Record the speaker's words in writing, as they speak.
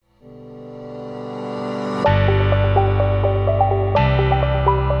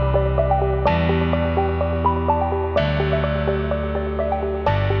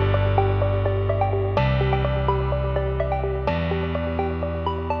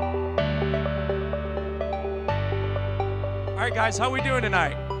right, guys, how we doing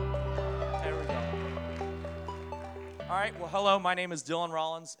tonight? There we go. All right, well, hello, my name is Dylan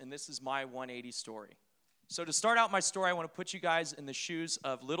Rollins, and this is my 180 story. So to start out my story, I want to put you guys in the shoes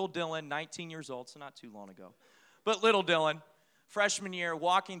of little Dylan, 19 years old, so not too long ago. But little Dylan, freshman year,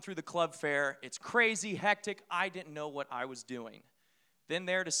 walking through the club fair. It's crazy, hectic. I didn't know what I was doing. Then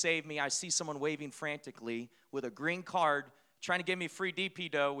there to save me, I see someone waving frantically with a green card trying to give me free DP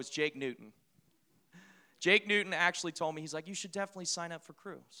dough was Jake Newton. Jake Newton actually told me, he's like, you should definitely sign up for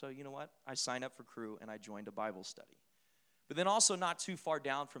Cru. So you know what? I signed up for Cru and I joined a Bible study. But then also not too far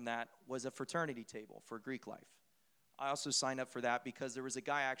down from that was a fraternity table for Greek life. I also signed up for that because there was a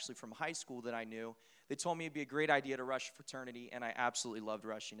guy actually from high school that I knew. They told me it'd be a great idea to rush a fraternity, and I absolutely loved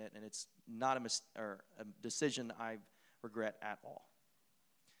rushing it, and it's not a decision I regret at all.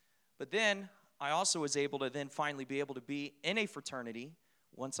 But then I also was able to then finally be able to be in a fraternity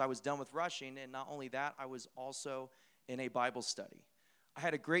once I was done with rushing, and not only that, I was also in a Bible study. I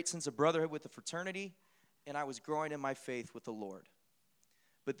had a great sense of brotherhood with the fraternity, and I was growing in my faith with the Lord.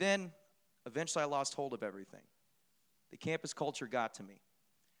 But then, eventually I lost hold of everything. The campus culture got to me.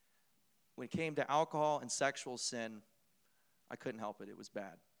 When it came to alcohol and sexual sin, I couldn't help it. It was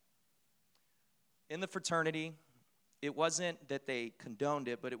bad. In the fraternity, it wasn't that they condoned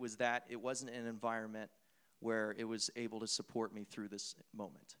it, but it was that it wasn't an environment where it was able to support me through this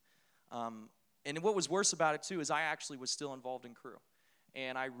moment. And what was worse about it, too, is I actually was still involved in Cru.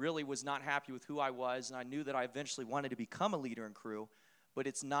 And I really was not happy with who I was, and I knew that I eventually wanted to become a leader in Cru, but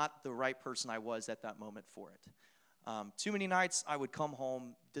it's not the right person I was at that moment for it. Too many nights I would come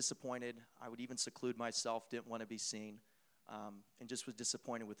home disappointed. I would even seclude myself, didn't want to be seen, and just was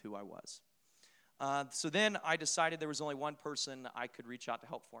disappointed with who I was. So then I decided there was only one person I could reach out to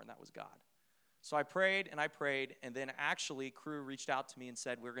help for, and that was God. So I prayed, and then actually Cru reached out to me and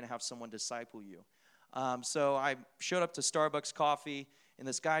said, we're going to have someone disciple you. So I showed up to Starbucks Coffee, and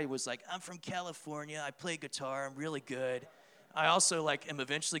this guy was like, I'm from California, I play guitar, I'm really good. I also am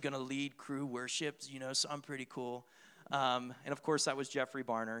eventually going to lead Cru worship, so I'm pretty cool. And of course, that was Jeffrey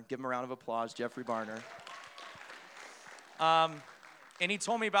Barner. Give him a round of applause, Jeffrey Barner. And he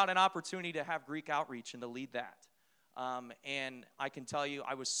told me about an opportunity to have Greek outreach and to lead that. And I can tell you,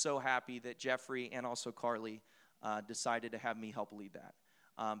 I was so happy that Jeffrey and also Carly decided to have me help lead that.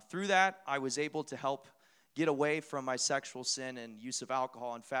 Through that, I was able to help get away from my sexual sin and use of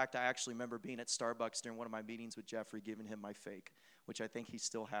alcohol. In fact, I actually remember being at Starbucks during one of my meetings with Jeffrey, giving him my fake, which I think he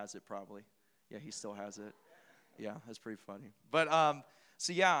still has it probably. Yeah, he still has it. Yeah, that's pretty funny. But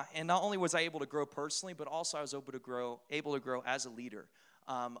so yeah, and not only was I able to grow personally, but also I was able to grow as a leader.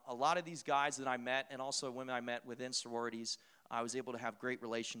 A lot of these guys that I met, and also women I met within sororities, I was able to have great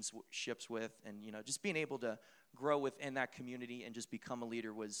relationships with, and just being able to grow within that community and just become a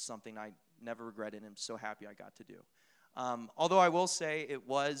leader was something I never regretted, and I'm so happy I got to do. Although I will say it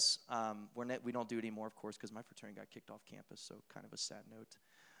was, we don't do it anymore, of course, because my fraternity got kicked off campus, so kind of a sad note.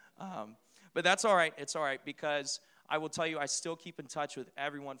 But that's all right. It's all right, because I will tell you, I still keep in touch with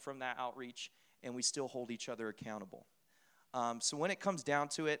everyone from that outreach, and we still hold each other accountable. So when it comes down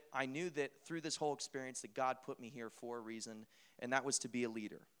to it, I knew that through this whole experience that God put me here for a reason, and that was to be a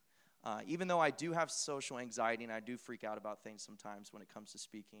leader. Even though I do have social anxiety and I do freak out about things sometimes when it comes to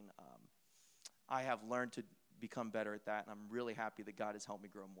speaking, I have learned to become better at that, and I'm really happy that God has helped me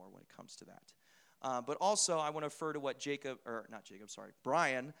grow more when it comes to that. But also, I want to refer to what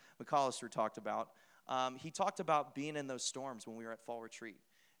Brian McCollister talked about. He talked about being in those storms when we were at Fall Retreat.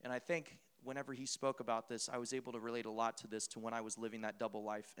 And I think whenever he spoke about this, I was able to relate a lot to this, to when I was living that double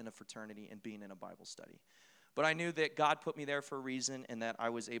life in a fraternity and being in a Bible study. But I knew that God put me there for a reason, and that I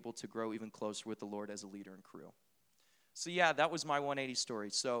was able to grow even closer with the Lord as a leader in Cru. So yeah, that was my 180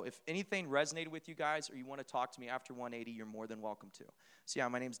 story. So if anything resonated with you guys, or you want to talk to me after 180, you're more than welcome to. So yeah,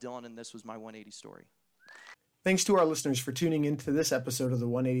 my name's Dylan, and this was my 180 story. Thanks to our listeners for tuning in to this episode of the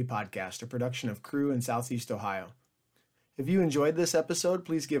 180 Podcast, a production of Cru in Southeast Ohio. If you enjoyed this episode,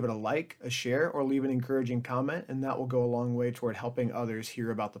 please give it a like, a share, or leave an encouraging comment, and that will go a long way toward helping others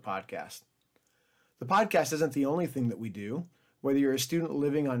hear about the podcast. The podcast isn't the only thing that we do. Whether you're a student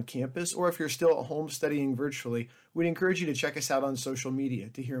living on campus or if you're still at home studying virtually, we'd encourage you to check us out on social media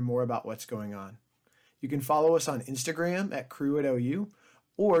to hear more about what's going on. You can follow us on Instagram at Cru@OU,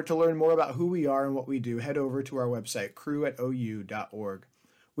 or to learn more about who we are and what we do, head over to our website, cru@ou.org.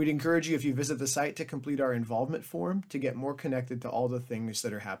 We'd encourage you, if you visit the site, to complete our involvement form to get more connected to all the things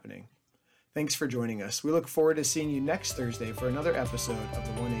that are happening. Thanks for joining us. We look forward to seeing you next Thursday for another episode of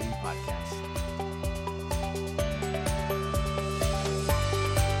the 180 Podcast.